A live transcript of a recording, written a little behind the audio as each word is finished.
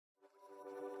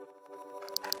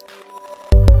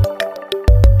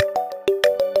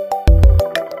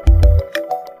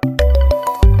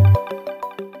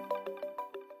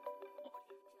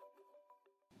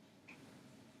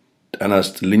ጤና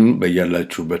ይስጥልኝ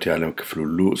በያላችሁበት የዓለም ክፍል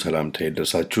ሁሉ ሰላምታ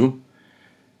ይድረሳችሁ።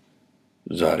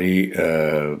 ዛሬ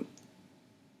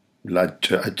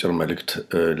አጭር መልእክት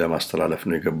ለማስተላለፍ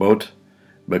ነው የገባሁት።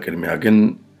 በቅድሚያ ግን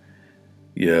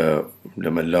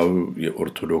ለመላው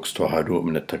የኦርቶዶክስ ተዋህዶ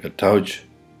እምነት ተከታዮች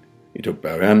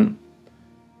ኢትዮጵያውያን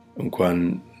እንኳን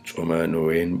ጾመ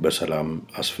ኖዌን በሰላም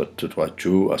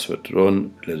አስፈትቶን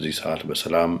ለዚህ ሰዓት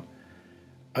በሰላም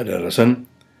አደረሰን።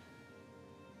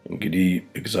 እንግዲህ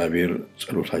እግዚአብሔር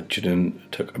ጸሎታችንን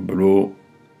ተቀብሎ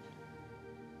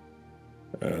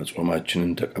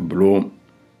ጾማችንን ተቀብሎ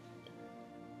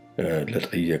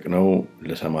ለጠየቅነው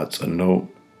ለተማጸነው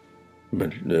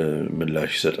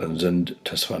ምላሽ ይሰጠን ዘንድ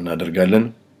ተስፋ እናደርጋለን።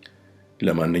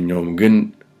 ለማንኛውም ግን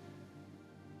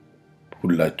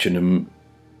ሁላችንም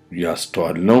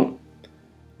ያስተዋልነው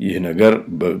ይህ ነገር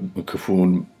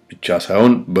በክፉን ብቻ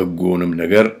ሳይሆን በጎንም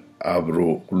ነገር አብሮ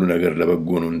ሁሉ ነገር ለበጎ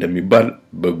ነው እንደሚባል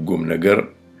በጎም ነገር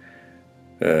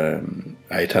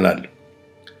አይተናል።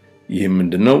 ይህ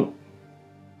ምንድነው?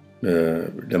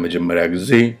 ለመጀመሪያ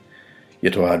ጊዜ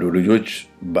የተዋህዶ ልጆች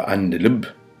በአንድ ልብ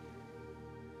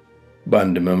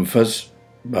በአንድ መንፈስ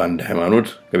በአንድ ሃይማኖት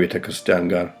ከቤተ ክርስቲያን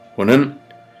ጋር ሆነን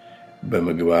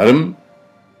በመግባርም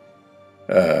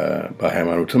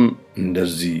በሃይማኖትም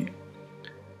እንደዚህ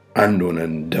አንድ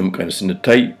ሆነን ደምቀን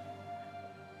ስንታይ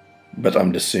በጣም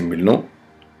ደስ የሚል ነው።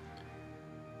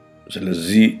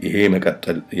 ስለዚህ ይሄ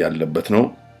መቀጠል ያለበት ነው።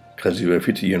 ከዚህ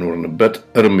በፊት የኖርንበት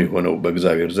እርም የሆነው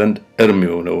በእግዚአብሔር ዘንድ እርም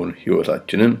የሆነውን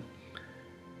ሕይወታችንን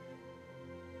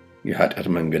የኃጢአት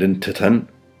መንገድን ትተን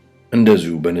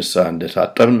እንደዚሁ በንስሐ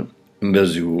እንደታጠብን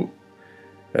እንደዚሁ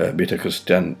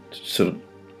ቤተክርስቲያን ስር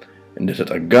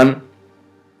እንደተጠጋን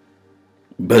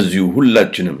በዚሁ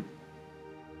ሁላችንም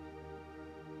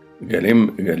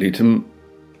ገሌትም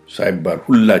ሳይባል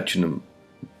ሁላችንም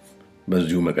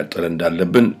በዚሁ መቀጠል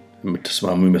እንዳለብን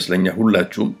የምትስማሙ ይመስለኛል።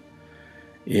 ሁላችሁም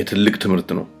ይሄ ትልቅ ትምህርት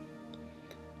ነው።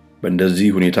 በእንደዚህ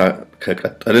ሁኔታ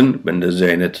ከቀጠልን በእንደዚህ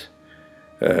አይነት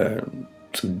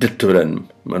ጽድት ብለን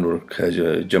መኖር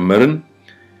ከጀመርን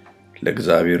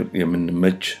ለእግዚአብሔር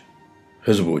የምንመች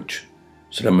ህዝቦች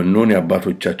ስለምንሆን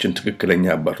የአባቶቻችን ትክክለኛ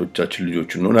አባቶቻችን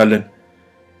ልጆች እንሆናለን።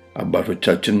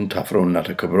 አባቶቻችን ታፍረውና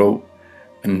ተከብረው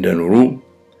እንደኖሩ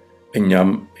እኛም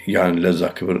ያን ለዛ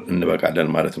ክብር እንበቃለን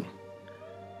ማለት ነው።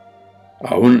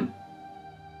 አሁን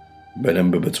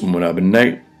በደንብ በጽሞና ብናይ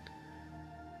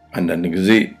አንዳንድ ጊዜ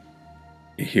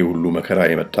ይሄ ሁሉ መከራ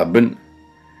የመጣብን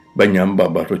በእኛም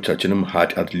በአባቶቻችንም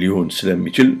ኃጢአት ሊሆን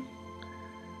ስለሚችል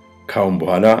ካሁን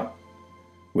በኋላ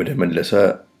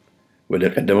ወደ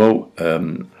ቀደመው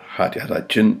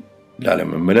ኃጢአታችን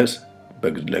ላለመመለስ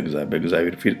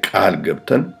በእግዚአብሔር ፊት ቃል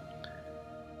ገብተን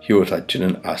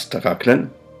ሕይወታችንን አስተካክለን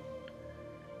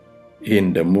ይሄን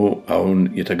ደግሞ አሁን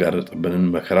የተጋረጠብንን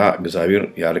መከራ እግዚአብሔር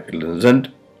ያርቅልን ዘንድ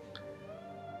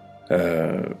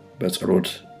በጸሎት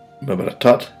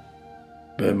መበረታት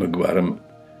በመግባርም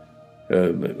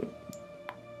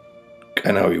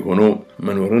ቀናዊ ሆኖ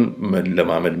መኖርን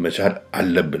መለማመድ መቻል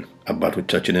አለብን።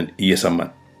 አባቶቻችንን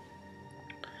እየሰማን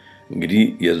እንግዲህ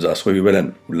የዛ ሰው ይበለን።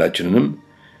 ሁላችንንም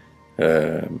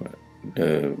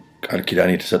ቃል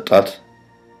ኪዳን የተሰጣት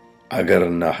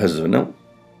አገርና ሕዝብ ነው።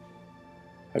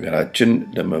 ሀገራችን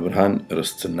ለመብርሃን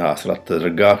ርስትና አስራት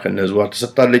ተደርጋ ከነህዝቧ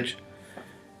ተሰጣለች።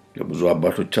 ለብዙ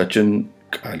አባቶቻችን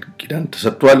ቃል ኪዳን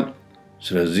ተሰጥቷል።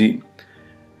 ስለዚህ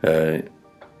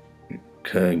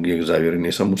ከእግዚአብሔርን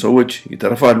የሰሙ ሰዎች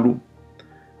ይተርፋሉ።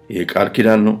 ይሄ ቃል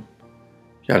ኪዳን ነው።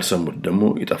 ያልሰሙት ደግሞ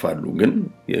ይጠፋሉ። ግን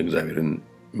የእግዚአብሔርን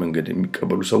መንገድ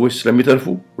የሚቀበሉ ሰዎች ስለሚተርፉ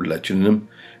ሁላችንንም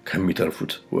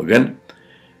ከሚተርፉት ወገን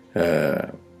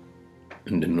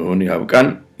እንድንሆን ያብቃን።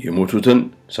 የሞቱትን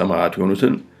ሰማዕት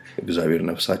የሆኑትን እግዚአብሔር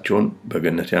ነፍሳቸውን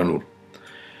በገነት ያኑር።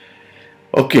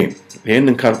 ኦኬ፣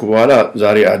 ይሄንን ካልኩ በኋላ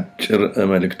ዛሬ አጭር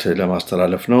መልእክት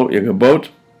ለማስተላለፍ ነው የገባሁት።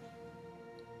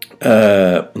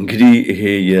 እንግዲህ ይሄ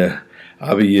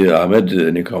የአብይ አህመድ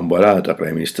እኔ ካሁን በኋላ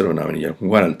ጠቅላይ ሚኒስትር ምናምን እያልኩ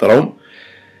እንኳን አልጠራውም።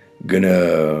 ግን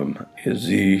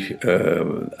እዚህ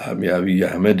አብይ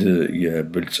አህመድ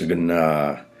የብልጽግና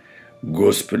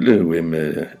ጎስፕል ወይም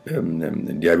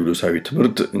ዲያብሎሳዊ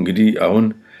ትምህርት እንግዲህ አሁን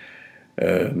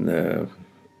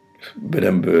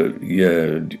በደንብ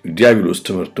የዲያብሎስ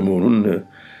ትምህርት መሆኑን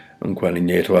እንኳን እኛ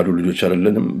የተዋህዶ ልጆች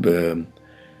አይደለንም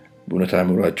በእውነት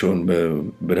አእምሯቸውን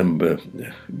በደንብ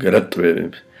ገለጥ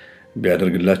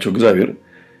ቢያደርግላቸው እግዚአብሔር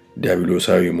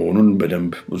ዲያብሎሳዊ መሆኑን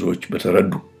በደንብ ብዙዎች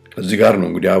በተረዱ። እዚህ ጋር ነው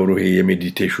እንግዲህ አብሮ ይሄ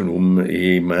የሜዲቴሽኑም ይሄ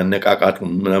ማነቃቃቱም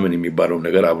ምናምን የሚባለው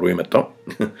ነገር አብሮ የመጣው።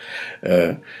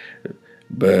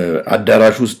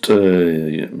 በአዳራሽ ውስጥ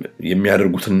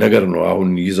የሚያደርጉትን ነገር ነው አሁን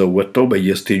ይዘው ወጥተው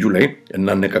በየስቴጁ ላይ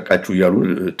እናነቃቃችሁ ይያሉ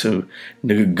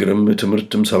ንግግርም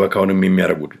ትምህርትም ሰበካውንም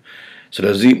የሚያደርጉት።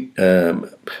 ስለዚህ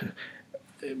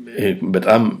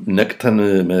በጣም ነቅተን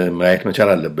ማየት መቻል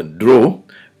አለብን ድሮ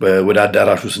ወደ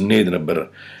አዳራሹ ስንሄድ ነበር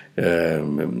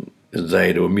እዛ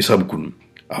ሄደው የሚሰብኩን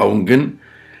አሁን ግን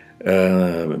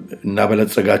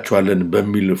እናበለጸጋቸዋለን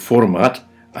በሚል ፎርማት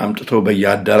አምጥተው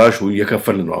በየአዳራሹ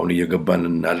እየከፈልን ነው አሁን እየገባን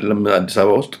አይደለም አዲስ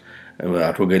አበባ ውስጥ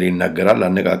አቶ ገሌ ይናገራል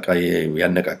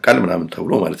ያነቃቃል ምናምን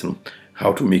ተብሎ ማለት ነው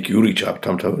how to make you rich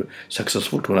ሀብታም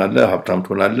successful ትሆናለህ ሀብታም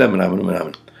ትሆናለህ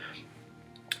ምናምን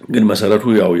ግን መሰረቱ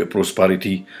ያው የፕሮስፐሪቲ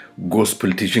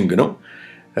ጎስፕል ቲቺንግ ነው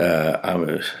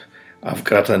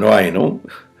አፍቅራተ ነዋይ ነው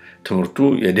ትምርቱ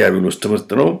የዲያብሎስ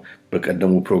ትምርት ነው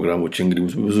በቀደሙ ፕሮግራሞች እንግዲህ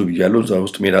ብዙ ብያለሁ እዛ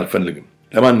ውስጥ መሄድ አልፈልግም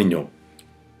ለማንኛውም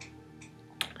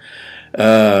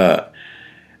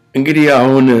እንግዲህ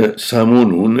አሁን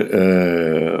ሰሞኑን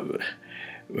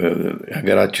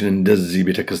ሀገራችን እንደዚህ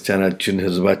ቤተክርስቲያናችን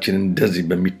ህዝባችን እንደዚህ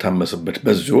በሚታመስበት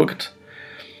በዚህ ወቅት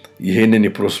ይሄንን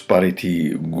የፕሮስፐሪቲ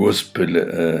ጎስፕል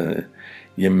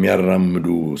የሚያራምዱ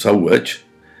ሰዎች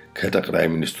ከጠቅላይ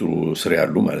ሚኒስትሩ ስር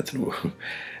ያሉ ማለት ነው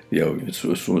ያው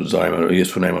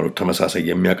የሱን ሃይማኖት ተመሳሳይ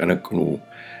የሚያቀነቅኑ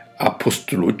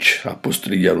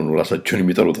አፖስትል እያሉ ነው ራሳቸውን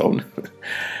የሚጠሩት አሁን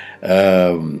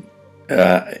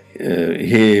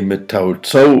ይሄ የምታዩት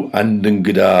ሰው አንድ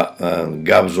እንግዳ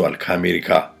ጋብዟል ከአሜሪካ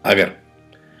አገር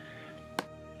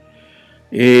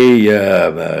ይሄ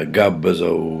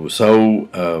የጋበዘው ሰው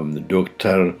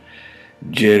ዶክተር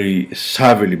ጄሪ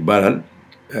ሳቪል ይባላል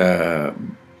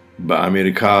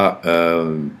በአሜሪካ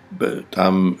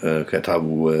በጣም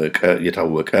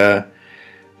የታወቀ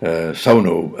ሰው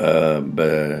ነው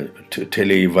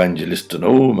በቴሌ ኢቫንጀሊስት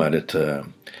ነው ማለት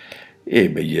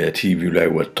በየቲቪው ላይ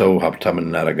ወጥተው ሀብታም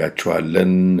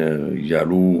እናረጋቸዋለን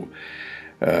ያሉ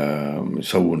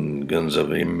ሰውን ገንዘብ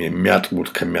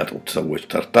ከሚያጥቡት ሰዎች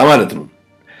ተርታ ማለት ነው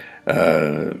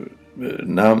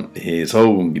እና ይሄ ሰው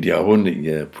እንግዲህ አሁን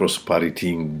የፕሮስፐሪቲ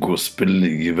ጎስፕል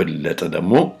ይበለጠ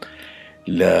ደግሞ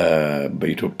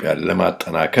በኢትዮጵያ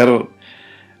ለማጠናከር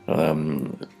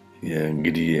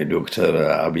እንግዲህ የዶክተር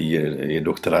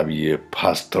አብይ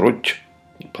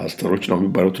ፓስተሮች ነው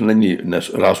የሚባሉት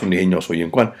ራሱን ይሄኛው ሰውዬ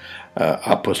እንኳን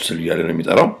አፖስትል እያለ ነው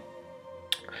የሚጠራው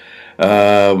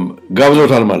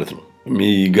ጋብዘውታል ማለት ነው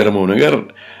የሚገርመው ነገር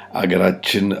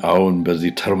አገራችን አሁን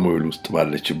በዚህ ተርሞይል ውስጥ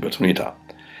ባለችበት ሁኔታ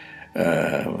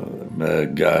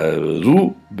መጋዙ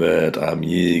በጣም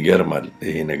ይገርማል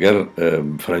ይሄ ነገር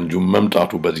ፈረንጁ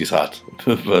መምጣቱ በዚህ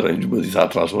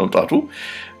ሰዓት ራሱ መምጣቱ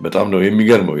በጣም ነው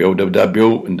የሚገርመው ያው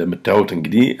ደብዳቤው እንደምታዩት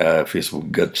እንግዲህ ፌስቡክ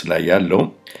ገጽ ላይ ያለው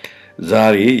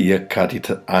ዛሬ የካቲት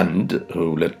 1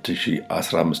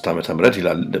 2015 ዓ.ም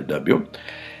ይላል ደብዳቤው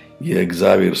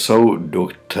የእግዚአብሔር ሰው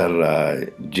ዶክተር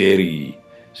ጄሪ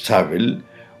ሳቪል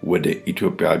ወደ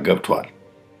ኢትዮጵያ ገብቷል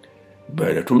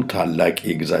በእለቱም ታላቅ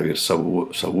የእግዚአብሔር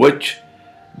ሰዎች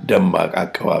ደማቅ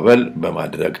አቀባበል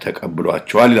በማድረግ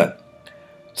ተቀብሏቸዋል ይላል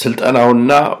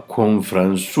ስልጣናውና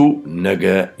ኮንፈረንሱ ነገ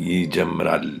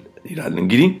ይጀምራል ይላል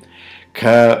እንግዲህ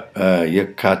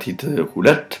ከየካቲት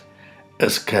 2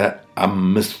 እስከ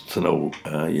 5 ነው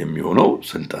የሚሆነው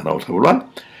ስልጣናው ተብሏል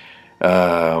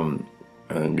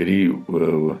እንግዲህ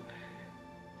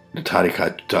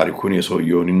ታሪኩን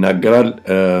የሰውየውን ይናገራል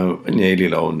እኔ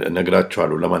ሌላውን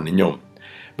ነግራችኋለሁ ለማንኛውም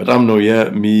በጣም ነው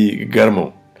የሚገርመው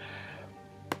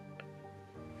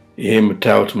ይሄ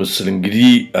የምታዩት ምስል እንግዲህ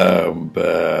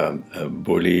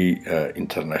በቦሌ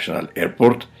ኢንተርናሽናል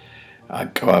ኤርፖርት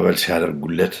አቀባበል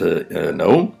ሲያደርጉለት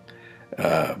ነው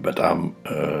በጣም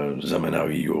ዘመናዊ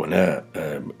የሆነ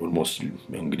ኦልሞስት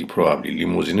እንግዲህ ፕሮባብሊ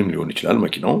ሊሞዚንም ሊሆን ይችላል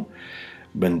መኪናው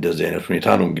በእንደዚህ አይነት ሁኔታ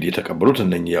ነው እንግዲህ የተቀበሉት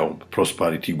እነኚህ ያው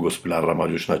ፕሮስፐሪቲ ጎስፕል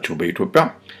አራማጆች ናቸው በኢትዮጵያ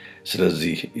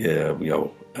ስለዚህ ያው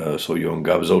ሰውየውን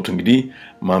ጋብዘውት እንግዲህ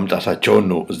ማምጣታቸውን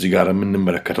ነው እዚህ ጋር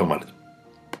የምንመለከተው ማለት ነው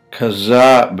ከዛ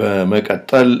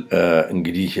በመቀጠል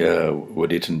እንግዲህ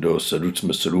ወዴት እንደወሰዱት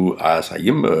ምስሉ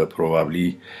አያሳይም ፕሮባብሊ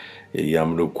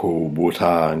ያምልኮ ቦታ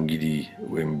እንግዲህ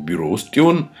ወይም ቢሮ ውስጥ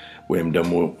ይሁን ወይም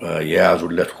ደግሞ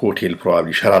የያዙለት ሆቴል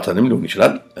ፕሮባብሊ ሸራተንም ሊሆን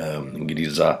ይችላል እንግዲህ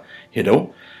እዛ ሄደው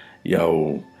ያው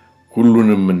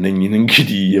ሁሉንም እነኚህን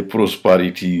እንግዲህ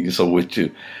የፕሮስፐሪቲ ሰዎች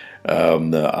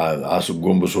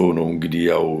አስጎንብሶ ነው እንግዲህ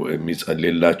ያው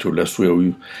የሚጸልይላቸው ለሱ ያው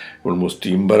ኦልሞስት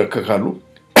ይንበረከካሉ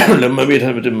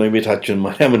ለመቤታችን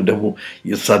ማርያምን ደግሞ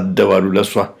ይሳደባሉ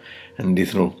ለሷ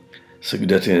እንዴት ነው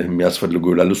ስግደት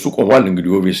የሚያስፈልገው ይላል እሱ ቆሟል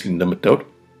እንግዲህ ኦብቪየስሊ እንደምታዩት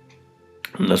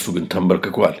እነሱ ግን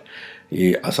ተንበርክከዋል ይሄ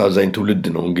አሳዛኝ ትውልድ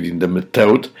ነው እንግዲህ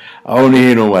እንደምታዩት አሁን ይሄ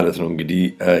ነው ማለት ነው እንግዲህ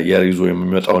ያሪዞ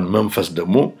የሚመጣውን መንፈስ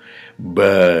ደግሞ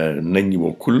በነኝ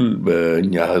በኩል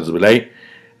በእኛ ህዝብ ላይ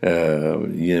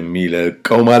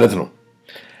የሚለቀው ማለት ነው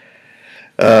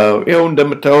ያው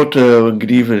እንደምታዩት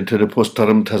እንግዲህ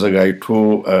ፖስተርም ተዘጋጅቶ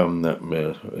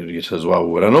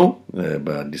እየተዘዋወረ ነው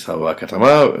በአዲስ አበባ ከተማ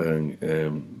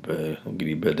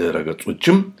እንግዲህ በድረ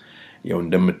ገጾችም ያው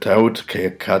እንደምታዩት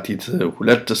ከየካቲት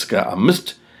 2 እስከ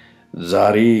 5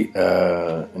 ዛሬ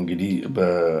እንግዲህ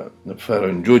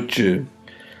በፈረንጆች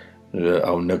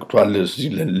አሁን ነግቷል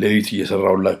ለሊት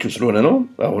እየሰራውላችሁ ስለሆነ ነው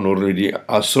አሁን ኦሬዲ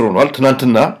 10 ሆኗል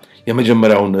ትናንትና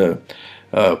የመጀመሪያውን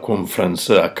ኮንፈረንስ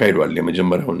አካሂዷል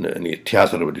የመጀመሪያውን እኔ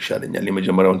ቲያትር ብልሻለኛል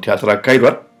የመጀመሪያውን ቲያትር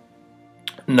አካሂዷል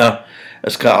እና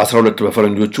እስከ 12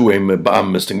 በፈረንጆቹ ወይም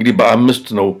በ5 እንግዲህ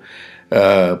በ5 ነው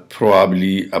ፕሮባብሊ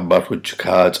አባቶች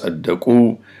ካጸደቁ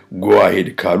ጎአሄድ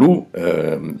ካሉ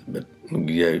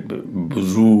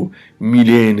ብዙ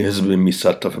ሚሊዮን ህዝብ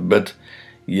የሚሳተፍበት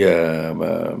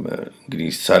እንግዲህ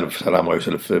ሰላማዊ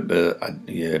ሰልፍ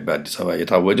በአዲስ አበባ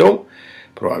የታወጀው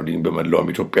ፕሮባብሊ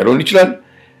በመላው ኢትዮጵያ ሊሆን ይችላል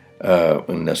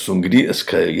እነሱ እንግዲህ እስከ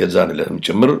የዛን ዕለትም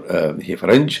ጭምር ይሄ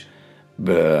ፈረንጅ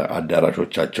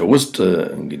በአዳራሾቻቸው ውስጥ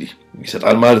እንግዲህ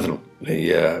ይሰጣል ማለት ነው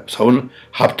የሰውን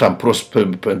ሀብታም ፕሮስፐር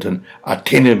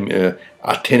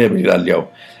attainable ይላል ያው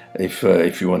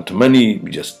if you want money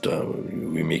just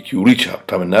we make you rich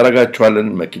ሀብታም እናረጋቸዋለን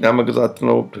መኪና መግዛት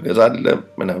ነው ትገዛለህ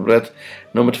ንብረት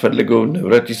ነው የምትፈልገው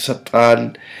ንብረት ይሰጣል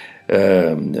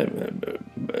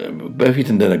በፊት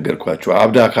እንደነገርኳችሁ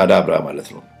አብዳ ካዳብራ ማለት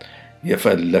ነው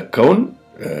የፈለከውን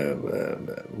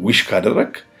ዊሽ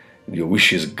ካደረክ your wish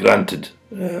is granted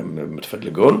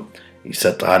የምትፈልገውን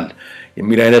ይሰጣል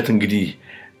የሚል አይነት እንግዲህ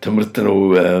ትምርት ነው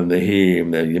ይሄ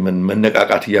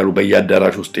መነቃቃት ያሉ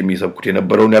በያዳራሽ ውስጥ የሚሰብኩት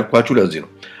የነበረውን ያልኳችሁ ለዚህ ነው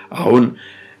አሁን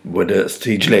ወደ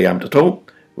ስቴጅ ላይ ያምጥተው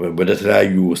ወደ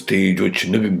ተለያዩ ስቴጆች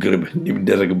ንግግር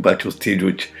የሚደረግባቸው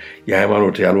ስቴጆች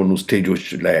የሃይማኖት ያልሆኑ ስቴጆች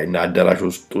ላይ እና አዳራሽ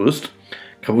ውስጥ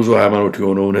ከብዙ ሃይማኖት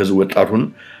የሆነውን ህዝብ ወጣቱን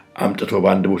አምጥተው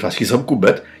በአንድ ቦታ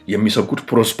ሲሰብኩበት የሚሰብኩት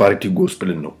ፕሮስፐሪቲ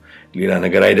ጎስፕልን ነው ሌላ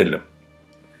ነገር አይደለም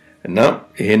እና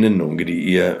ይሄንን ነው እንግዲህ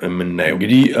የምናየው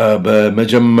እንግዲህ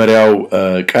በመጀመሪያው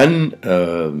ቀን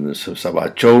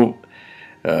ስብሰባቸው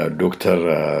ዶክተር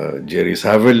ጄሪ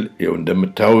ሳቪል ይው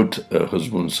እንደምታዩት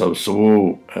ህዝቡን ሰብስቦ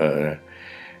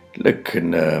ልክ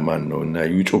ማን ነው እና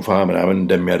ዩጩፋ ምናምን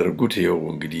እንደሚያደርጉት ይው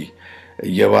እንግዲህ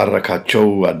እየባረካቸው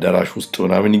አዳራሽ ውስጥ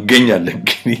ምናምን ይገኛል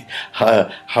እንግዲህ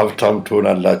ሀብታም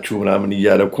ትሆናላችሁ ምናምን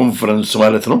እያለ ኮንፈረንስ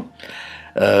ማለት ነው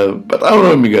በጣም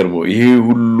ነው የሚገርመው ይሄ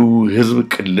ሁሉ ህዝብ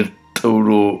ቅልጥ ብሎ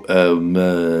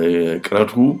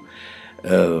መቅረቱ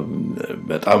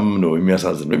በጣም ነው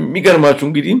የሚያሳዝነው የሚገርማችሁ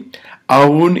እንግዲህ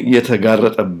አሁን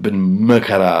የተጋረጠብን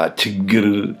መከራ ችግር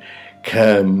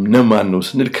ከነማን ነው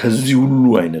ስንል ከዚህ ሁሉ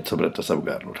አይነት ህብረተሰብ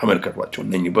ጋር ነው ተመልከቷቸው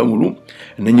እነኚህ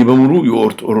በሙሉ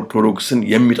የኦርቶዶክስን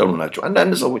የሚጠሉ ናቸው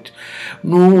አንዳንድ ሰዎች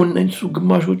እነሱ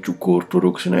ግማሾቹ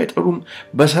ኦርቶዶክስን አይጠሉም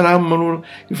በሰላም መኖር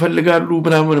ይፈልጋሉ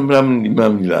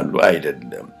ምናምን ይላሉ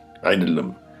አይደለም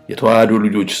የተዋህዶ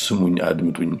ልጆች ስሙኝ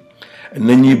አድምጡኝ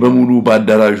እነኚህ በሙሉ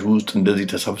በአዳራሽ ውስጥ እንደዚህ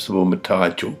ተሰብስበው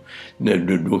መታዋቸው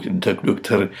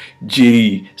ዶክተር ጄሪ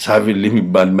ሳቪል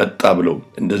የሚባል መጣ ብለው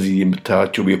እንደዚህ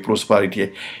የምታዋቸው የፕሮስፐሪቲ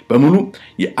በሙሉ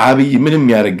የአብይ ምንም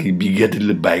ያረግ ቢገድል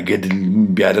ባይገድል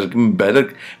ቢያደርግ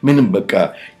ምንም በቃ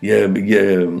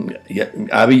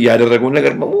አብይ ያደረገው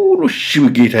ነገር በሙሉ ሽው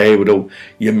ጌታዬ ብለው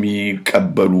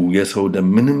የሚቀበሉ የሰው ደም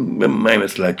ምንም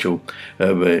የማይመስላቸው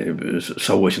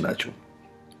ሰዎች ናቸው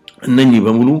እነኚህ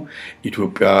በሙሉ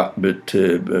ኢትዮጵያ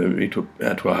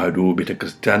ተዋህዶ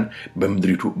ቤተክርስቲያን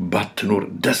በመድሪቱ ባትኖር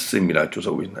ደስ የሚላቸው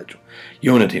ሰዎች ናቸው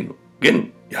የእውነቴን ነው ግን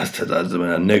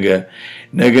ያስተዛዝበናል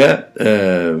ነገ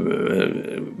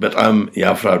በጣም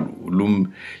ያፍራሉ ሁሉም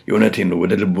የእውነቴን ነው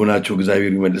ወደ ልቦናቸው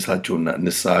እግዚአብሔር ይመልሳቸውና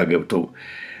ንስሐ ገብተው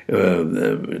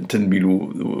እንትን ቢሉ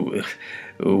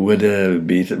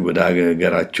ወደ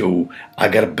ሀገራቸው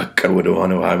አገር በቀል ወደ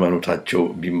ሆነ ሃይማኖታቸው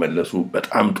ቢመለሱ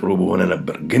በጣም ጥሩ በሆነ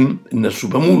ነበር ግን እነሱ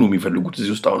በሙሉ የሚፈልጉት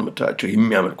እዚህ ውስጥ አሁን መታቸው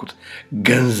የሚያመልኩት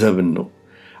ገንዘብን ነው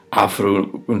አፍሮ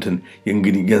እንትን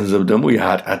እንግዲህ ገንዘብ ደግሞ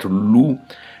የኃጢአት ሁሉ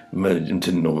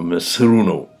እንትን ነው መስሩ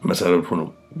ነው መሰረቱ ነው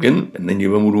ግን እነኚህ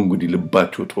በሙሉ እንግዲህ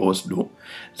ልባቸው ተወስዶ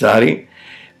ዛሬ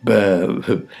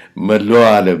በመላው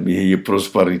ዓለም ይሄ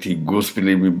የፕሮስፐሪቲ ጎስፔል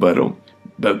የሚባለው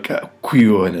በቃ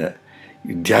ኩዮነ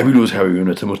ዲያብሎሳዊ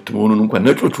የሆነ ትምህርት መሆኑን እንኳን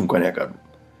ነጮቹ እንኳን ያውቃሉ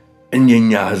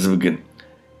እኛኛ ህዝብ ግን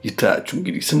ይታያችሁ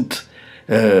እንግዲህ ስንት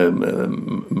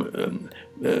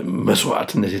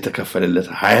መስዋዕትነት የተከፈለለት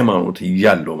ሃይማኖት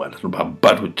ያለው ማለት ነው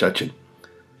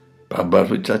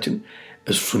በአባቶቻችን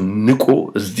እሱን ንቆ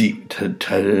እዚህ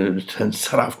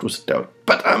ተንሰራፍቶ ስታዩ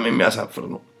በጣም የሚያሳፍር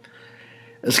ነው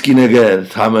እስኪ ነገ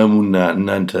ታመሙና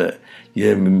እናንተ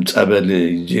የምጸበል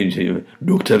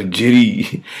ዶክተር ጄሪ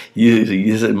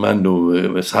ማንዶ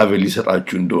ሳቪል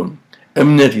ይሰጣችሁ እንደሆነ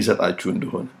እምነት ይሰጣችሁ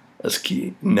እንደሆነ እስኪ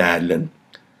እናያለን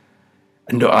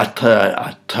እንደው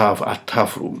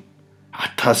አታፍሩም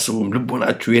አታስቡም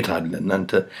ልቦናችሁ የት አለ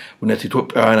እናንተ እውነት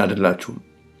ኢትዮጵያውያን አይደላችሁም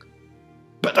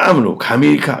በጣም ነው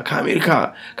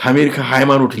ከአሜሪካ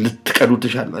ሃይማኖት ልትቀዱ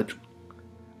ትሻላችሁ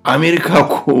አሜሪካ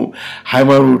እኮ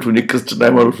ሃይማኖቱን የክርስትና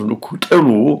ሃይማኖቱን እኮ ጥሉ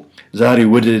ዛሬ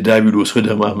ወደ ዳቢሎስ ወደ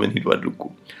ማመን ሄዷል እኮ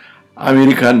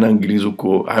አሜሪካና እንግሊዝ እኮ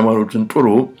ሃይማኖቱን ጥሩ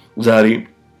ዛሬ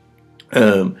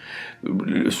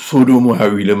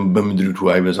ሶዶማዊ በምድሪቱ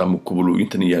አይበዛም እኮ ብሎ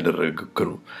እንትን ያደረገ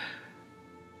ነው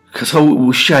ከሰው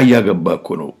ውሻ ያገባ እኮ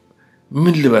ነው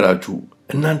ምን ልበላችሁ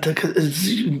እናንተ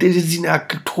እንደዚህ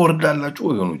ያክል ተወርዳላችሁ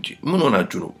ወገኖቼ ምን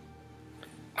ሆናችሁ ነው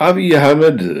አብይ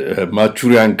አህመድ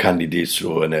ማቹሪያን ካንዲዴት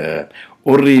ስለሆነ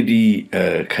ኦሬዲ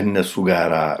ከነሱ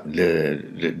ጋራ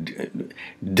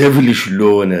ዴቪሊሽ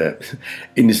ለሆነ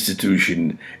ኢንስቲትዩሽን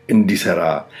እንዲሰራ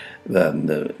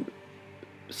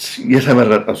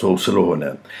የተመረጠ ሰው ስለሆነ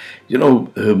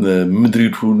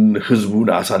ምድሪቱን ህዝቡን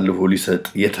አሳልፎ ሊሰጥ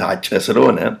የታጨ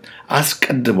ስለሆነ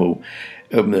አስቀድመው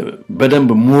በደንብ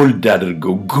ሞልድ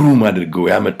አድርገው ግሩም አድርገው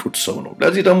ያመጡት ሰው ነው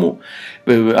ለዚህ ደግሞ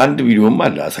አንድ ቪዲዮም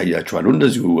አለ አሳያችኋለሁ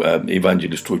እንደዚሁ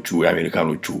ኢቫንጀሊስቶቹ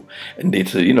የአሜሪካኖቹ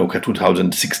እንዴት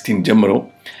ከ2016 ጀምሮ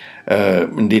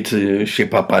እንዴት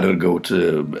ሼፕ አፕ አድርገውት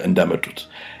እንዳመጡት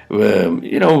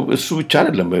እሱ ብቻ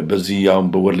አይደለም በዚህ ያው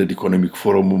በወርልድ ኢኮኖሚክ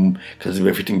ፎረሙም ከዚህ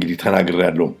በፊት እንግዲህ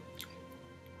ተናግሬያለሁ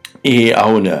ይሄ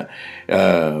አሁን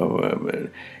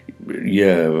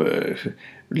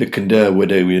ልክ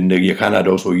ወደ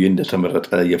የካናዳው ሰውዬ እንደተመረጠ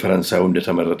የፈረንሳዩ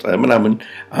እንደተመረጠ ምናምን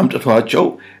አምጥቷቸው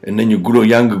እነኚህ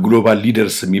ያንግ ግሎባል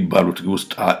ሊደርስ የሚባሉት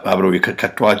ውስጥ አብረው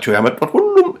የከተቷቸው ያመጡት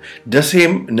ሁሉም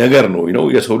ደሴም ነገር ነው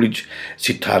የሰው ልጅ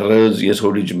ሲታረዝ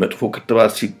የሰው ልጅ መጥፎ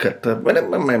ክትባት ሲከተብ ምንም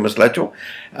የማይመስላቸው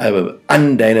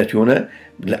አንድ አይነት የሆነ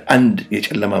ለአንድ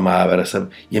የጨለማ ማህበረሰብ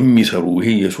የሚሰሩ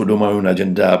ይሄ የሶዶማዊውን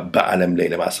አጀንዳ በአለም ላይ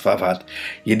ለማስፋፋት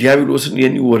የዲያብሎስን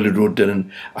የኒው ወርልድ ኦርደርን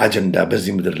አጀንዳ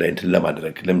በዚህ ምድር ላይ እንትን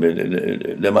ለማድረግ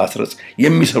ለማስረጽ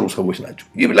የሚሰሩ ሰዎች ናቸው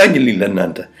ይብላኝልኝ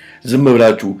ለእናንተ ዝም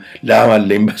ብላችሁ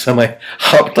ለአማለኝ በሰማይ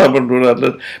ሀብታም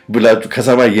እንሆናለን ብላችሁ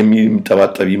ከሰማይ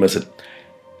የሚጠባጠብ ይመስል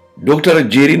ዶክተር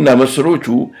ጄሪና መስሎቹ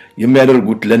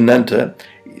የሚያደርጉት ለእናንተ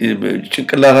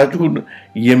ጭንቅላታችሁን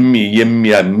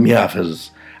የሚያፈዝ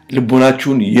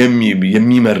ልቦናችሁን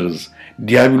የሚመርዝ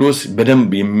ዲያብሎስ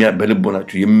በደንብ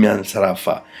በልቦናችሁ የሚያንሰራፋ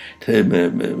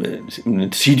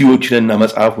ሲዲዎችንና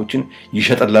መጽሐፎችን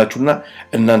ይሸጠላችሁና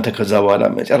እናንተ ከዛ በኋላ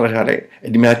መጨረሻ ላይ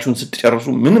እድሜያችሁን ስትጨርሱ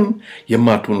ምንም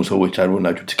የማትሆኑ ሰዎች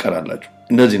አልሆናችሁ ትቀራላችሁ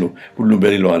እንደዚህ ነው ሁሉም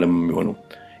በሌላው ዓለም የሚሆነው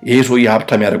ይሄ ሰው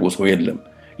የሀብታም ያደርገው ሰው የለም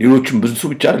ሌሎችም ብዙ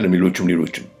ብቻ አይደለም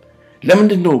ሌሎችም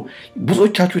ለምንድነው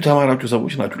ብዙዎቻችሁ ተማራችሁ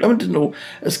ሰዎች ናችሁ ለምንድነው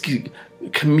እስኪ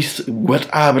ወጣ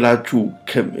ብላችሁ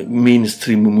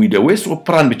ከሜንስትሪም ሚዲያ ወይስ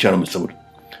ኦፕራን ብቻ ነው የምትሰሙት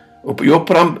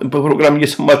የኦፕራን ፕሮግራም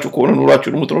እየሰማችሁ ከሆነ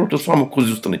ኑራችሁ የምትኖሩት እሷም እኮ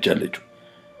እዚህ ውስጥ ነች ያለችው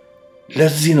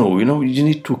ለዚህ ነው you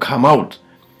need to come out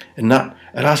እና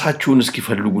ራሳችሁን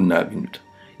እስኪፈልጉና አግኙት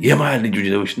የማን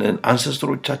ልጆች ነን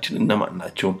አንሰስተሮቻችን እነማን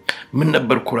ናቸው ምን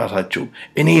ነበር ኩራታቸው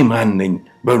እኔ ማን ነኝ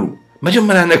በሉ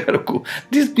መጀመሪያ ነገር እኮ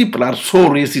these people are so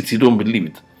racist you don't believe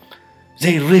it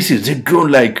they racist they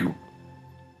don't like you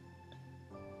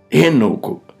ይሄን ነው እኮ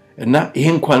እና ይሄ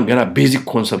እንኳን ገና ቤዚክ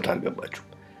ኮንሰፕት አልገባችሁ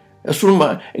እሱም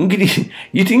እንግዲህ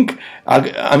you think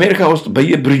አሜሪካ ውስጥ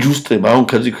በየብሪጅ ውስጥ አሁን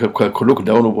ከዚህ ከሎክ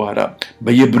ዳውን በኋላ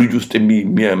በየብሪጅ ውስጥ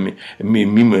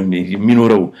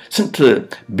የሚኖረው ስንት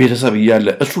ቤተሰብ ይያለ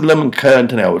እሱ ለምን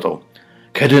ከእንትን ያወጣው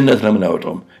ከድህነት ለምን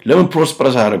ያወጣው ለምን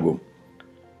ፕሮስፐረስ አያደርገው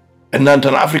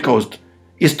እናንተን አፍሪካ ውስጥ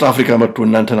ኢስት አፍሪካ መጥቶ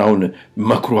እናንተን አሁን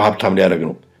መክሮ ሀብታም ሊያደርግ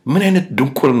ነው ምን አይነት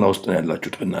ድንቁርና ውስጥ ነው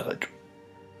ያላችሁት በእናታችሁ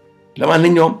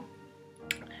ለማንኛውም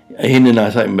ይሄንን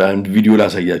አንድ ቪዲዮ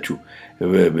ላሳያችሁ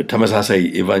ተመሳሳይ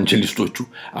ኢቫንጀሊስቶቹ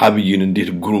አብይን እንዴት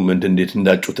ግሩም እንዴት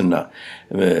እንዳጩትና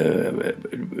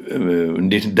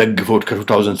እንዴት ደግፈውት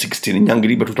ከ2016 እኛ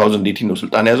እንግዲህ በ2018 ነው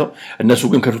ስልጣን ያዘው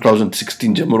እነሱ ግን ከ2016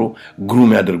 ጀምሮ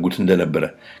ግሩም ያደርጉት እንደነበረ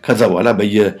ከዛ በኋላ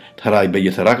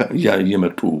በየተራ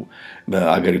እየመጡ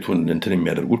አገሪቱን እንትን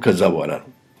የሚያደርጉት ከዛ በኋላ ነው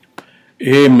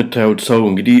ይሄ የምታዩት ሰው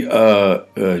እንግዲህ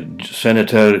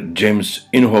ሴኔተር ጄምስ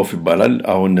ኢንሆፍ ይባላል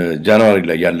አሁን ጃንዋሪ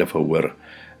ላይ ያለፈው ወር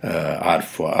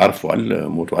አርፏል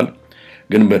ሞቷል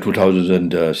ግን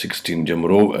በ2016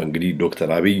 ጀምሮ እንግዲህ ዶክተር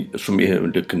አብይ እሱም ይሄ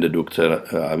ልክ እንደ ዶክተር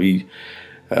አብይ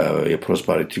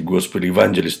የፕሮስፐሪቲ ጎስፔል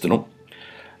ኢቫንጀሊስት ነው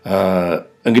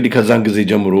እንግዲህ ከዛን ጊዜ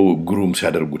ጀምሮ ግሩም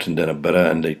ሲያደርጉት እንደነበረ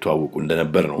እንደይተዋወቁ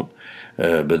እንደነበር ነው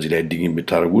በዚህ ላይ ዲግሪ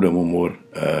ብታረጉ ደግሞ ሞር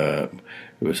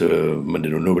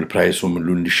ምንድነው ኖቤል ፕራይሱም ሁሉ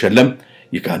እንዲሸለም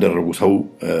ይካደረጉ ሰው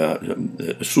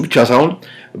እሱ ብቻ ሳይሆን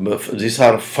these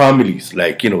are families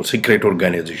like secret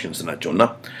organizations ናቸውና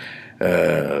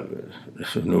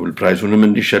ኖቤል ፕራይሱንም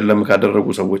እንዲሸለም ካደረጉ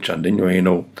ሰዎች አንደኛው ይሄ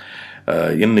ነው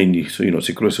የነኚህ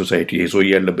secret society ይሄ ሰው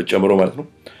ያለበት ጨምሮ ማለት ነው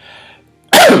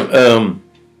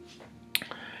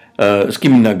እስኪ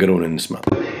ምናገረውን እንስማ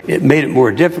It made it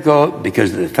more difficult because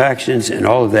of the factions and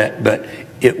all of that, but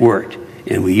it worked.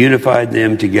 And we unified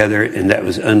them together, and that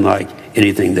was unlike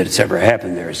anything that's ever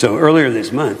happened there. So earlier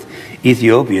this month,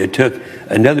 Ethiopia took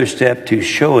another step to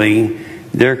showing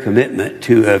their commitment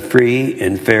to a free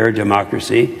and fair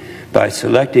democracy by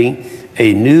selecting a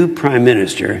new prime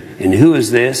minister. And who is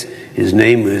this? His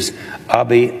name was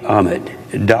Abiy Ahmed,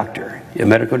 a doctor, a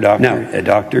medical doctor. Now, a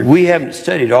doctor. We haven't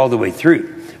studied all the way through,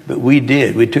 but we did.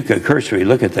 We took a cursory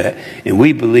look at that, and we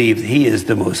believe he is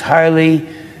the most highly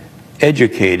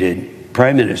educated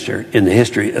prime minister in the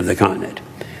history of the continent.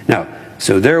 Now,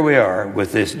 so there we are with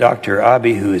this Dr.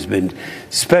 Abiy, who has been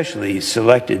specially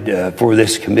selected for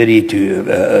this committee to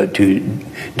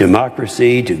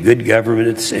democracy, to good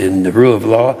governance, and the rule of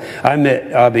law. I met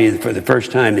Abiy for the first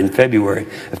time in February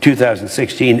of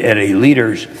 2016 at a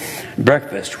leaders'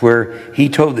 breakfast where he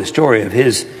told the story of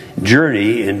his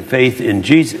journey in faith in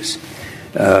Jesus.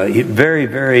 Very,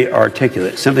 very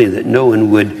articulate, something that no one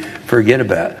would forget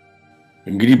about.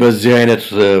 እንግዲህ በዚህ አይነት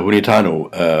ሁኔታ ነው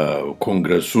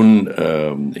ኮንግረሱን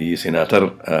የሴናተር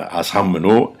አሳምኖ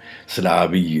ስለ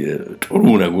አብይ ጥሩ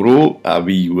ነግሮ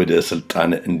አብይ ወደ ስልጣን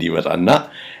እንዲመጣና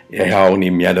ያውን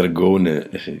የሚያደርገውን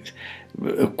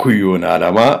እኩዩን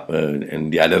አላማ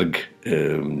እንዲያደርግ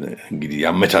እንግዲህ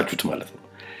ያመቻቹት ማለት ነው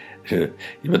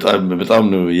በጣም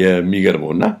ነው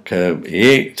የሚገርመውና ይሄ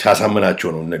ሲያሳምናቸው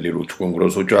ነው እና ሌሎች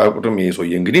ኮንግረሶች አቁጥም ይሄ ሰው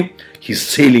እንግዲህ he's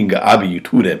selling Abiy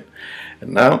to them.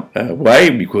 Now, why?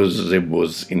 Because they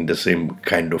was in the same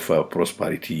kind of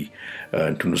prosperity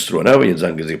to Nustrona,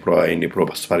 in the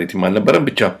prosperity man, but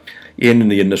in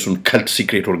the Nasun cult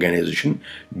secret organization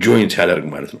joins Haller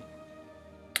Marathon.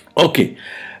 Okay.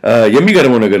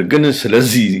 የሚገርመው ነገር ግን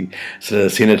ስለዚህ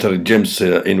ሴኔተር ጄምስ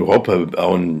ኢንሆፕ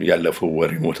አሁን ያለፈው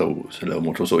ወር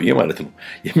ሞተው ሰውዬ ማለት ነው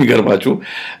የሚገርማችሁ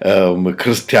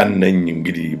ክርስቲያን ነኝ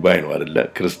እንግዲህ ባይ ነው አይደለ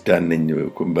ክርስቲያን ነኝ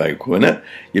ባይ ከሆነ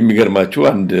የሚገርማችሁ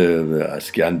አንድ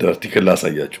አርቲክል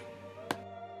ላሳያችሁ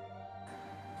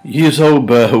ይህ ሰው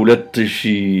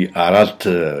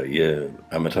በ2004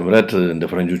 የዓመተ ምህረት እንደ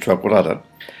ፈረንጆቹ አቆጣጠር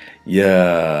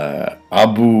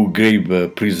የአቡ ግሬብ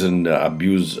ፕሪዝን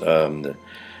አቢዩዝ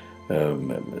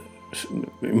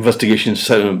investigation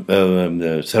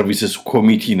services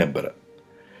committee ነበረ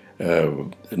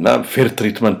እና ፌር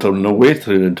ትሪትመንት ነው ወይ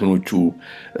እንትኖቹ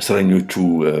እስረኞቹ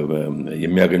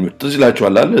የሚያገኙት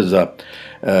ትዝላችኋል አለ እዛ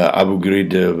አቡ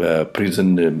ግሬድ ፕሪዝን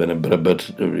በነበረበት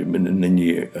እነኚህ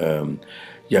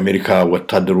የአሜሪካ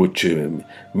ወታደሮች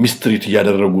ሚስትሪት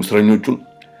ያደረጉ እስረኞቹን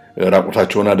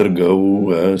ራቁታቸውን አድርገው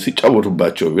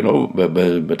ሲጫወቱባቸው ነው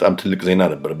በጣም ትልቅ ዜና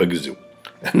ነበር በጊዜው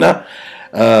እና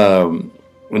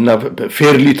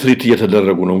ፌርሊ ትሪት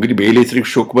እየተደረጉ ነው እንግዲህ በኤሌክትሪክ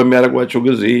ሾክ በሚያደርጓቸው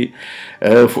ጊዜ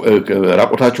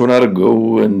ራቆታቸውን አድርገው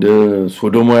እንደ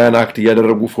ሶዶማውያን አክት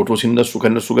እያደረጉ ፎቶ ሲነሱ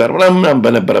ከነሱ ጋር ምናምን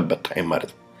በነበረበት ታይም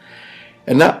ማለት ነው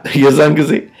እና የዛን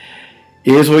ጊዜ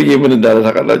ይሄ ሰውዬ ምን እንዳለ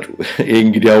ታውቃላችሁ ይሄ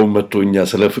እንግዲህ አሁን መጥቶኛ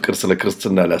ስለ ፍቅር ስለ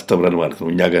ክርስትና ላስተምረን ማለት ነው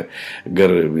እኛ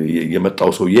ጋር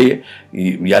የመጣው ሰውዬ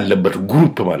ያለበት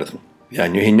ግሩፕ ማለት ነው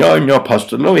ይሄኛው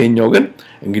ፓስተር ነው ይሄኛው ግን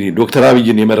እንግዲህ ዶክተር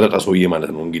አብይን የመረጠ ሰውዬ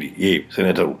ማለት ነው እንግዲህ ይሄ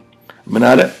ሴኔተሩ ምን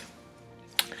አለ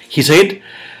he said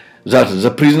that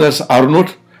the prisoners are not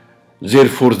there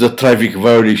for the traffic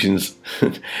violations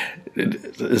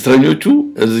እስረኞቹ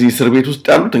እዚህ እስር ቤት ውስጥ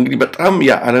ያሉት እንግዲህ በጣም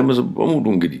ያዓለም በሙሉ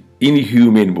እንግዲህ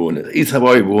inhumane በሆነ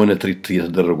ኢሰባዊ በሆነ ትሪት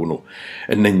እየተደረጉ ነው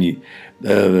እነኚህ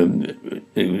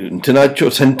እንትናቸው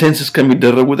ሰንቴንስ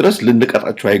እስከሚደረጉ ድረስ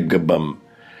ልንቀጣቸው አይገባም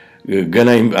ገና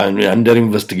አንደር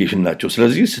ኢንቨስቲጌሽን ናቸው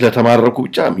ስለዚህ ስለተማረኩ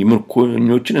ብቻ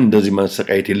ምርኮኞችን እንደዚህ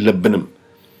ማሰቃየት የለብንም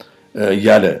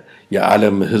ያለ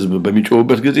የዓለም ህዝብ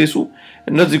በሚጮህበት ጊዜ እሱ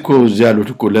እነዚህ እኮ እዚህ ያሉት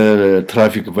እኮ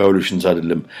ለትራፊክ ቫዮሌሽንስ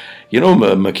አይደለም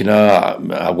መኪና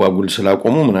አጓጉል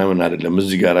ስላቆሙ ምናምን አይደለም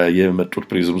እዚህ ጋር የመጡት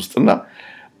ፕሪዝን ውስጥና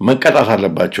መቀጣት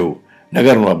አለባቸው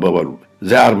ነገር ነው አባባሉ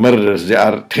they are murderers they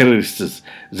are terrorists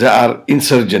they are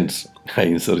insurgents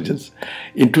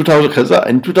in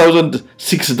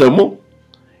 2006 demo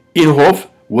Inhofe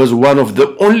was one of the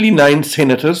only 9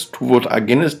 senators to vote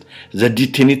against the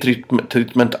Detainee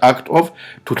Treatment Act of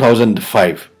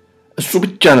 2005 እሱ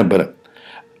ብቻ ነበር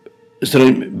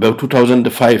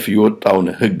በ2005 የወጣውን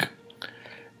ህግ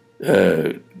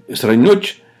እስረኞች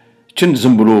ችን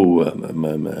ዝም ብሎ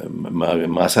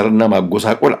ማሰርና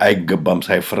ማጎሳቆል አይገባም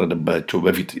ሳይፈረድባቸው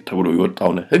በፊት ተብሎ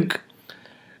የወጣውን ህግ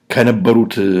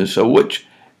ከነበሩት ሰዎች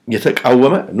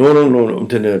የተቃወመ ኖ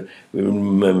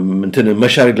እንትን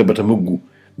መሻር የለበትም ህጉ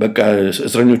በቃ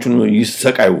እስረኞቹን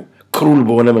ይሰቃዩ ክሩል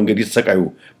በሆነ መንገድ ይሰቃዩ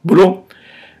ብሎ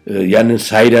ያንን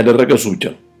ሳይድ ያደረገ እሱ ብቻ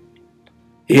ነው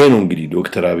ይሄ ነው እንግዲህ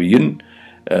ዶክተር አብይን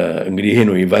እንግዲህ ይሄ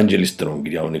ነው ኢቫንጀሊስት ነው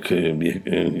እንግዲህ አሁን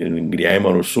እንግዲህ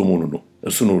ሃይማኖት ሶሞኑ ነው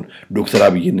እሱ ነው ዶክተር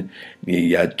አብይን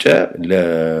ያጨ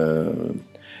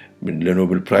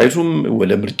ለኖቤል ፕራይሱም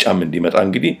ወለ ምርጫም እንዲመጣ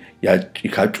እንግዲህ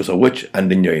ያጭ ሰዎች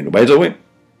አንደኛው ነው ባይዘው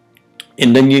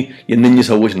የነኚህ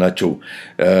ሰዎች ናቸው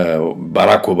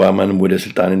ባራክ ኦባማንም ወደ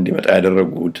ስልጣን እንዲመጣ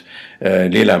ያደረጉት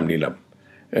ሌላም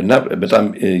እና በጣም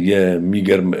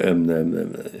የሚገርም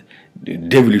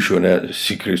ዴቪሊሽ ሆነ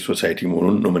ሲክሬት ሶሳይቲ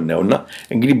መሆኑን ነው የምናየውና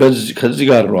እንግዲህ ከዚህ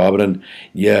ጋር ነው አብረን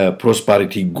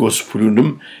የፕሮስፐሪቲ ጎስፕሉንም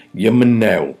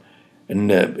የምናየው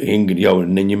እንግዲህ ያው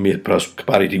እነኚህም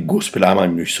የፕሮስፐሪቲ ጎስፕል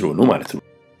አማኞች ስለሆኑ ማለት ነው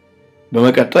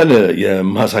በመቀጠል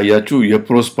የማሳያችሁ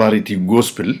የፕሮስፐሪቲ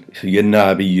ጎስፕል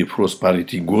የናብይ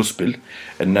ፕሮስፐሪቲ ጎስፕል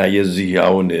እና የዚህ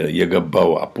አሁን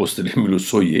የገባው አፖስትል የሚሉት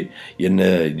ሶዬ የነ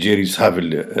ጄሪ ሳቪል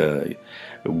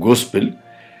ጎስፕል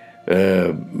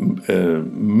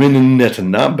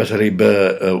ምንነትና በተለይ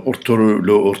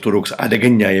በኦርቶዶክስ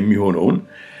አደገኛ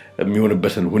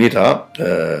የሚሆንበትን ሁኔታ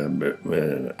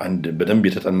አንድ በደንብ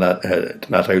የተጠና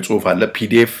ጥናታዊ ጽሑፍ አለ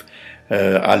ፒዲኤፍ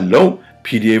አለው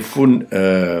ፒዲኤፉን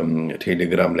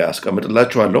ቴሌግራም ላይ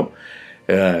አስቀምጥላችኋለሁ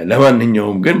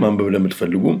ለማንኛውም ግን ማንበብ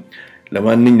ለምትፈልጉ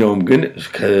ለማንኛውም ግን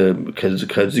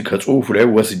ከዚህ ከጽሑፉ ላይ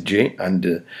ወስጄ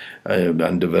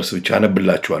አንድ ቨርስ ብቻ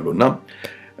አነብላችኋለሁና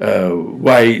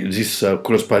why this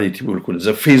prosperity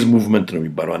the phase movement ነው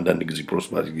የሚባለው አንዳንድ ጊዜ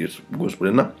prosperity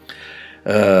gospelና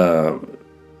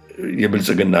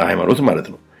የብልጽግና ሃይማኖት ማለት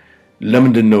ነው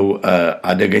ለምንድነው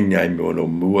አደገኛ የሚሆነው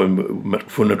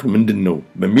መጥፎነቱ ምንድነው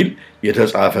በሚል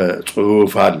የተጻፈ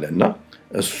ጽሑፍ አለና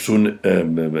እሱን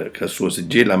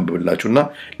ከሶስጄ ላንብብላችሁና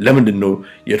ለምንድነው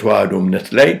የተዋህዶ እምነት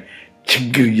ላይ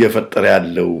ችግር እየፈጠረ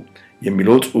ያለው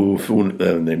የሚለው ጽሑፉን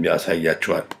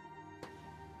የሚያሳያችኋል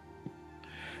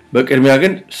በቅድሚያ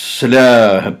ግን ስለ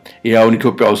ያውን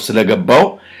ኢትዮጵያ ውስጥ ስለገባው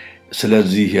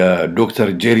ስለዚህ ዶክተር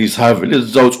ጄሪ ሳቪል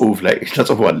እዛው ጽሑፍ ላይ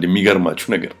ተጽፏል የሚገርማችሁ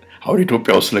ነገር አሁን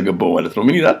ኢትዮጵያ ውስጥ ስለገባው ማለት ነው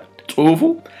ምን ይላል ጽሑፉ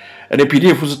እኔ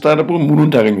ፒዲኤፍ ውስጥ ታነቡ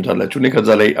ሙሉን ታገኙታላችሁ እኔ ከዛ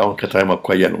ላይ አሁን ከታይም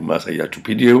አኳያ ነው ማሳያችሁ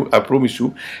ፒዲኤፍ I promise you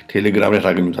ቴሌግራም ላይ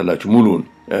ታገኙታላችሁ ሙሉን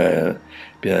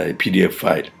ፒዲኤፍ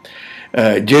ፋይል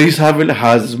Jerry Savile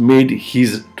has made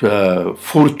his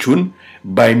fortune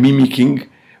by mimicking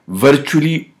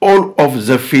virtually all of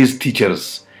the faith teachers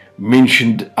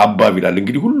mentioned above ይላል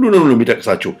እንግዲህ ሁሉንም ነው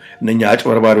የሚጠቅሳቸው እነኛ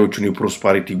አጭበርባሪዎቹን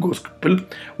የፕሮስፐሪቲ ጎስፕል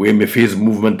ወይም የፌዝ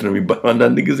ሙቭመንት ነው የሚባለው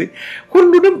አንዳንድ ጊዜ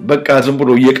ሁሉንም በቃ ዝም ብሎ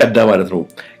እየቀዳ ማለት ነው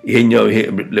ይሄኛው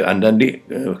አንዳንዴ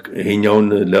ይሄኛውን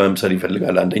ለምሳሌ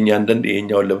ይፈልጋል አንዳንዴ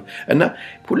ይሄኛውን እና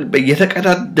ሁሉ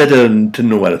በየተቀዳደደ እንትን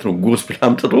ነው ማለት ነው ጎስፕል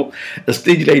አምጥቶ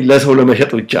ስቴጅ ላይ ለሰው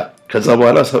ለመሸጥ ብቻ ከዛ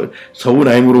በኋላ ሰውን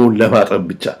አይምሮውን ለማጠብ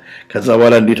ብቻ ከዛ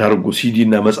በኋላ እንዴት አድርጎ ሲዲ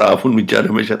እና መጽሐፉን ብቻ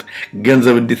ለመሸጥ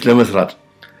ገንዘብ እንዴት ለመስራት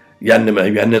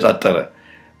ያነጣጠረ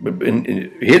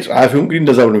ይሄ ጻፊው እንግዲህ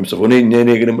እንደዛ ብሎ የሚጽፈው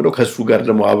እኔ ግን ብለው ከሱ ጋር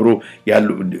ደግሞ አብሮ ያሉ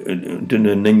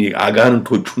እነኚህ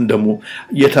አጋንንቶቹን ደግሞ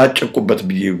የታጨቁበት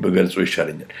ብዬ በገልጾ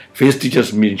ይሻለኛል ፌስ ቲቸርስ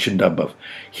mentioned above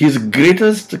his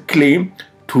greatest claim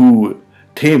to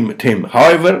tame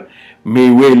however may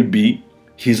well be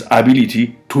his ability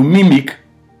to mimic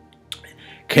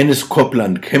Kenneth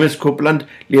Copeland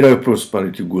ሌላው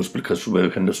ፕሮስፐሪቲ ጎስፕል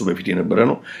ከነሱ በፊት የነበረ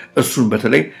ነው እሱን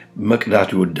በተለይ መቅዳት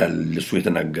ይወዳል እሱ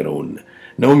የተናገረውን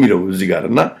ነው የሚለው እዚህ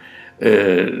ጋርና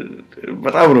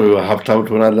በጣም ነው ሀብታም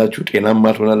ትሆናላችሁ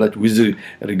ጤናማ ትሆናላችሁ with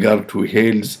regard to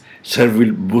health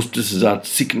Savile boasts that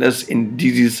sickness and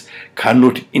disease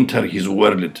cannot enter his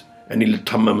world እኔ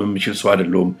ልታመም የምችል ሰው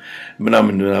አይደለም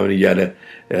ምናምን እያለ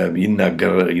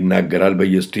ይናገራል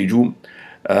በየስቴጁ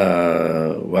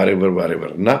whatever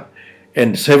now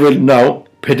and Savile now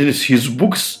peddles his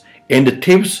books and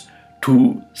tapes to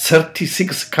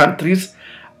 36 countries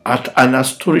at an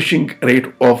astonishing rate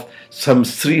of some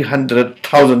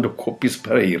 300,000 copies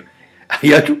per year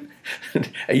አያችሁ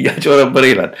ነበር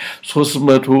ይላል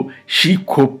 300,000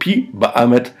 ኮፒ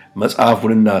በአመት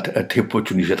መጽሐፉንና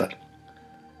ቴፖቹን ይሸጣል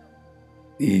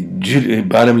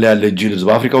በአለም ላይ ያለ ጅል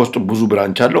በአፍሪካ ውስጥ ብዙ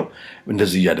ብራንች አለው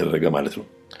እንደዚህ ያደረገ ማለት ነው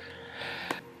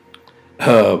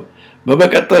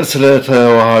በመቀጠል ስለ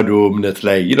ተዋህዶ እምነት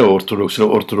ላይ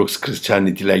ኦርቶዶክስ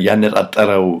ክርስቲያኒቲ ላይ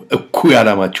ያነጣጠረው እኩይ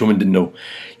ዓላማቸው ምንድነው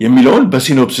የሚለውን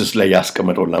በሲኖፕሲስ ላይ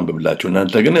ያስቀመጠው ላንብብላችሁ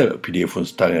እናንተ ግን ፒዲኤፉን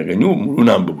ስታገኙ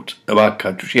ሙሉን አንብቡት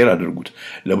እባካችሁ ሼር አድርጉት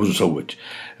ለብዙ ሰዎች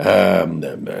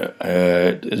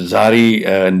ዛሬ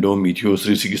እንደውም ኢትዮ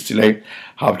 360 ላይ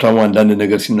ሀብታሙ አንዳንድ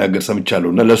ነገር ሲናገር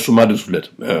ሰምቻለሁና ለሱ ማድረሱለት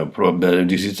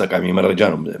ዲሲ ተቃሚ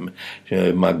መረጃ ነው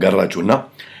ማጋራችሁና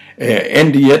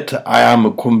and yet I am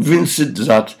convinced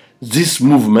that this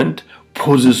movement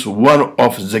poses one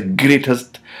of the greatest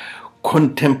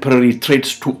contemporary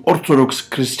threats to Orthodox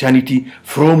Christianity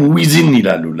from within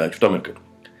ይላሉላችሁ ተመልከቱ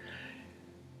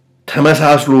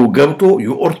ተመሳስሎ ገብቶ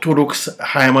የኦርቶዶክስ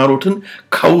ሃይማኖትን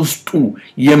ከውስጡ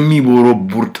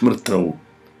የሚቦረቡር ትምህርት ነው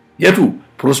የቱ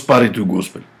ፕሮስፐሪቲ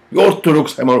ጎስፔል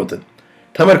የኦርቶዶክስ ሃይማኖትን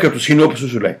ተመልከቱ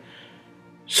ሲኖፕሲሱ ላይ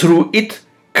through it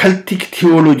Celtic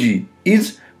theology is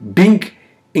being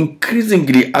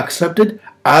increasingly accepted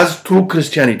as true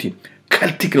Christianity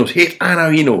Celtic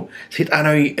ነው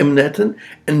ሰይጣናዊ እምነትን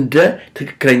እንደ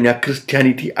ትክክለኛ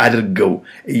ክርስቲያኒቲ አድርገው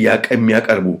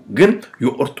የሚያቀርቡ ግን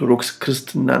የኦርቶዶክስ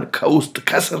ክርስትናን ከውስጥ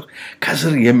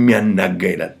ከስር የሚያናጋ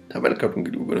ይላል ተመልከቱ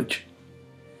እንግዲህ ወገኖች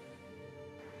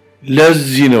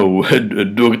ለዚህ ነው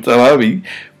ዶክተር አብይ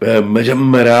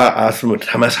በመጀመሪያ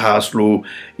ተመሳስሎ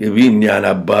የቢኛን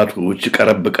አባቶች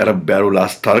ቀረብ ያሉ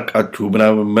ላስታርቃችሁ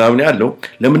ምናምን ያለው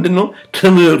ለምንድን ነው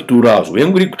ትምህርቱ ራሱ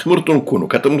እንግዲህ ትምህርቱን እኮ ነው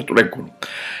ከትምህርቱ ላይ እኮ ነው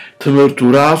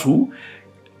ትምህርቱ ራሱ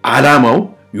ዓላማው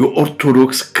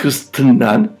የኦርቶዶክስ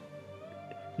ክርስትናን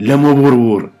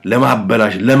ለመቦርቦር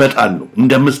ለማበላሽ ለመጣል ነው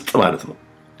እንደምስጥ ማለት ነው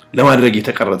ለማድረግ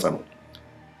የተቀረጸ ነው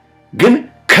ግን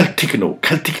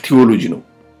ከልቲክ ቲዮሎጂ ነው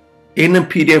in a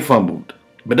PDF አንብቡት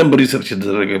በደንብ ሪሰርች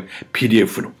የተደረገ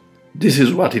PDF ነው this is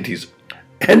what it is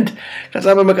and ከዛ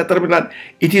በመቀጠል ብለን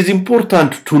it is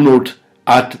important to note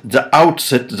at the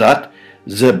outset that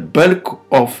the bulk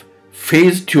of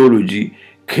faith theology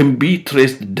can be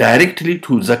traced directly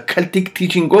to the Celtic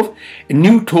teaching of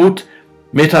new thought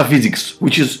metaphysics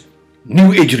which is new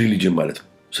age religion ማለት ነው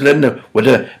ስለነ ወደ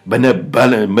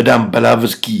መዳም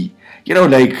ባላቭስኪ you know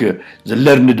like the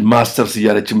learned masters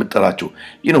እያለች የምትጠራቸው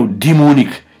you know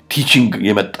demonic teaching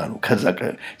የመጣ ነው ከዛ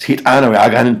ሰይጣናዊ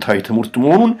አጋንንታዊ ትምህርት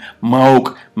መሆኑን ማወቅ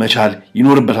መቻል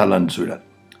ይኖርበታል አንድ ሰው ይላል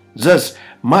thus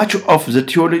much of the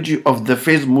theology of the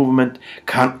faith movement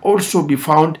can also be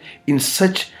found in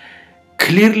such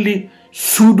clearly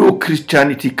pseudo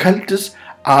Christianity cults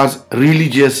as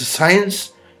religious science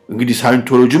እንግዲህ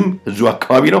ሳይንቶሎጂም እዚሁ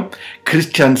አካባቢ ነው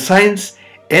Christian science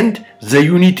and the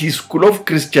unity school of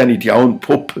Christianity አሁን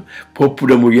ፖፕ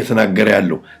ደግሞ እየተናገረ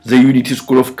ያለው the unity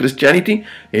school of Christianity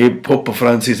ፖፕ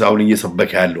ፍራንሲስ አሁን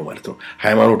እየሰበከ ያለው ማለት ነው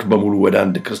ሃይማኖት በሙሉ ወደ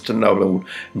አንድ ክርስትና በሙሉ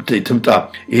ትምጣ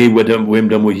ወይም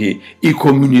ደግሞ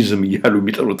ኢኮሙኒዝም ይያሉ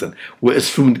የሚጠሩትን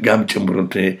ወእሱም ጋም ጭምሩን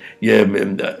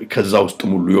ከዛ ውስጥ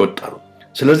ሙሉ ይወጣ ነው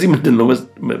ስለዚህ ምንድነው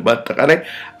በአጠቃላይ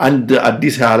አንድ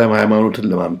አዲስ ዓለም ሃይማኖትን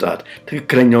ለማምጣት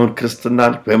ትክክለኛውን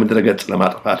ክርስትናን በመድረገጽ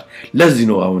ለማጥፋት ለዚህ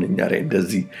ነው አሁን እኛ ላይ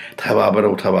እንደዚህ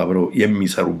ተባብረው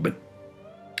የሚሰሩብን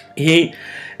ይሄ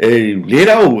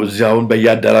ሌላው እዚያውን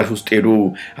በያዳራሽ ውስጥ ሄዶ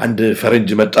አንድ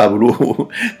ፈረንጅ መጣ ብሎ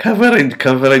ከፈረንጅ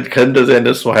ከእንደዚህ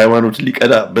አይነት ሰው ሃይማኖት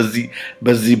ሊቀዳ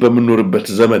በዚህ በመኖርበት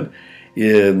ዘመን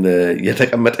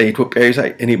የተቀመጠ ኢትዮጵያዊ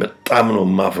ሳይ እኔ በጣም ነው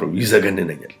ማፍረው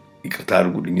ይዘገንነኛል ይቅርታ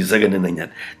አድርጉልኝ ይዘገንነኛል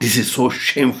this is so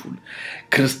shameful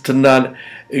ክርስትናን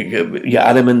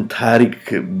የዓለምን ታሪክ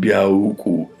ቢያውቁ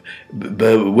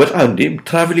በወጣንዴ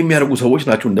ትራቨል የሚያደርጉ ሰዎች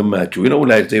ናቸው እንደማያቸው you know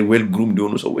like they well groomed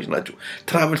የሆኑ ሰዎች ናቸው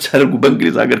ትራቨል ሲያደርጉ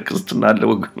በእንግሊዝ ሀገር ክርስትና አለ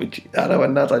ወገኖች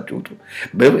አረባናታቸው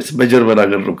በጀርመን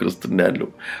ሀገር ነው ክርስትና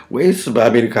ያለው ወይስ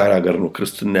በአሜሪካ ሀገር ነው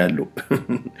ክርስትና ያለው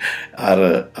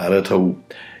አረተው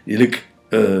ይልቅ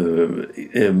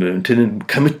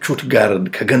ከምቾት ጋር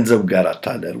ከገንዘብ ጋር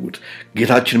አታደርጉት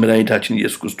ጌታችን መድኃኒታችን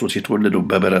ኢየሱስ ክርስቶስ የተወለደው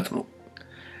በበረት ነው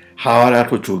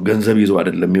ሐዋርያቶቹ ገንዘብ ይዘው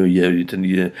አይደለም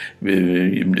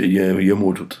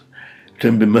የሞቱት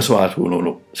መስዋዕት ሆኖ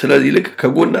ነው ስለዚህ ልክ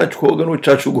ከጎናችሁ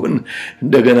ከወገኖቻችሁ ጎን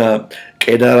እንደገና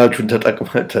ቀዳራችሁን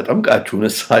ተጠምቃችሁ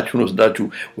ነሳችሁን ወስዳችሁ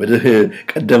ወደ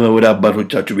ቀደመ ወደ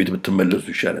አባቶቻችሁ ቤት ብትመለሱ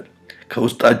ይሻላል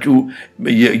ከውስጣችሁ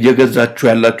እየገዛችሁ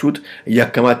ያላችሁት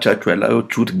እያከማቻችሁ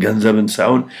ያላችሁት ገንዘብን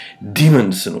ሳይሆን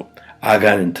ዲመንስ ነው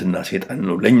አጋንንትና ሰይጣን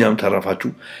ነው ለኛም ተረፋችሁ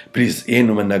ፕሊዝ ይሄን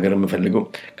ነው መናገር የምፈልገው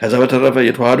ከዛ በተረፈ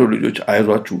የተዋህዶ ልጆች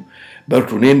አይዟችሁ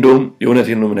በርቱ እኔ እንደውም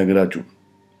የእውነቴን ነው የምነግራችሁ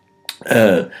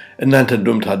እናንተ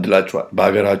እንደውም ታድላችኋል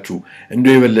በአገራችሁ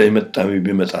እንደው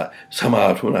ቢመጣ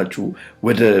ሰማያት ሆናችሁ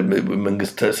ወደ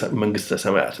መንግስተ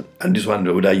ሰማያት አዲሷን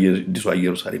ወደ አዲሷ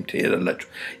ኢየሩሳሌም ትሄዳላችሁ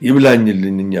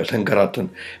ይብላኝልኝኛ ተንከራተን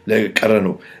ለቀረ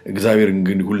ነው እግዚአብሔር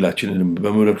እንግዲህ ሁላችንንም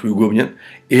በመረቱ ይጎብኘን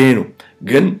ይሄ ነው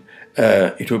ግን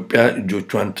ኢትዮጵያ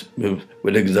እጆቿን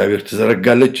ወደ እግዚአብሔር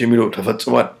ትዘረጋለች የሚለው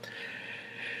ተፈጽሟል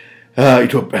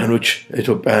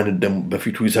ኢትዮጵያን ደም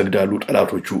በፊቱ ይሰግዳሉ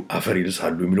ጠላቶቹ አፈር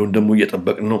ይልሳሉ የሚለው ደሞ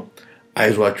እየተጠበቅን ነው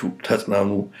አይዟችሁ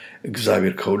ተጽናኑ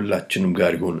እግዚአብሔር ከሁላችንም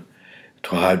ጋር ይሁን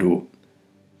ተዋህዶ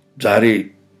ዛሬ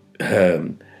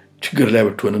ችግር ላይ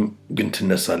ብትሆንም ግን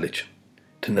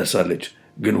ትነሳለች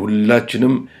ግን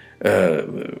ሁላችንም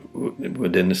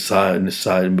ወደ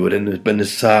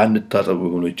ንሳ እንታጠብ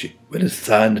ሆኖች ወደ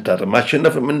ንሳ እንታጠብ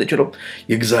ማሸነፍ የምንችለው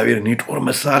የእግዚአብሔርን የጦር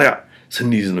መሳሪያ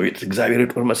ስንይዝ ነው። የእግዚአብሔር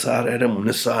ጦር መሳሪያ ደግሞ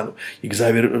ንስሐ ነው።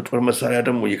 የእግዚአብሔር ጦር መሳሪያ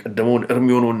ደግሞ የቀደመውን እርም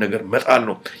የሆነውን ነገር መጣል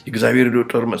ነው። የእግዚአብሔር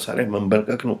ጦር መሳሪያ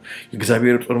መንበርከክ ነው።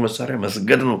 የእግዚአብሔር ጦር መሳሪያ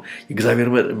መስገድ ነው። የእግዚአብሔር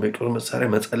ጦር መሳሪያ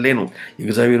መጸለይ ነው።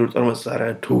 የእግዚአብሔር ጦር መሳሪያ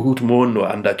ትሁት መሆን ነው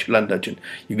አንዳችን ለአንዳችን።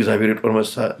 የእግዚአብሔር ጦር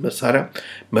መሳሪያ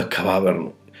መከባበር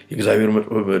ነው። የእግዚአብሔር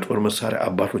ጦር መሳሪያ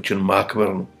አባቶችን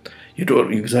ማክበር ነው።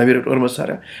 የእግዚአብሔር ጦር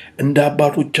መሳሪያ እንደ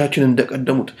አባቶቻችን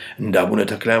እንደቀደሙት እንደ አቡነ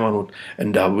ተክለ ሃይማኖት፣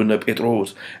 እንደ አቡነ ጴጥሮስ፣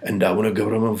 እንደ አቡነ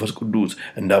ገብረ መንፈስ ቅዱስ፣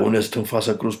 እንደ አቡነ እስትንፋሰ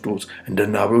ክርስቶስ፣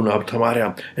 እንደ አቡነ ሀብተ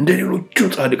ማርያም እንደ ሌሎቹ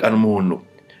ጻድቃን መሆን ነው።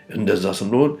 እንደዛ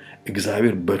ስንሆን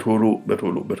እግዚአብሔር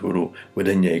በቶሎ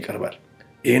ወደኛ ይቀርባል።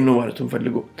 ይሄን ነው ማለት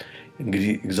እንፈልገው።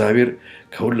 እንግዲህ እግዚአብሔር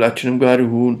ከሁላችንም ጋር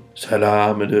ይሁን።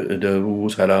 ሰላም እደሩ፣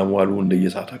 ሰላም ዋሉ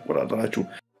እንደየሰዓት አቆጣጠራችሁ።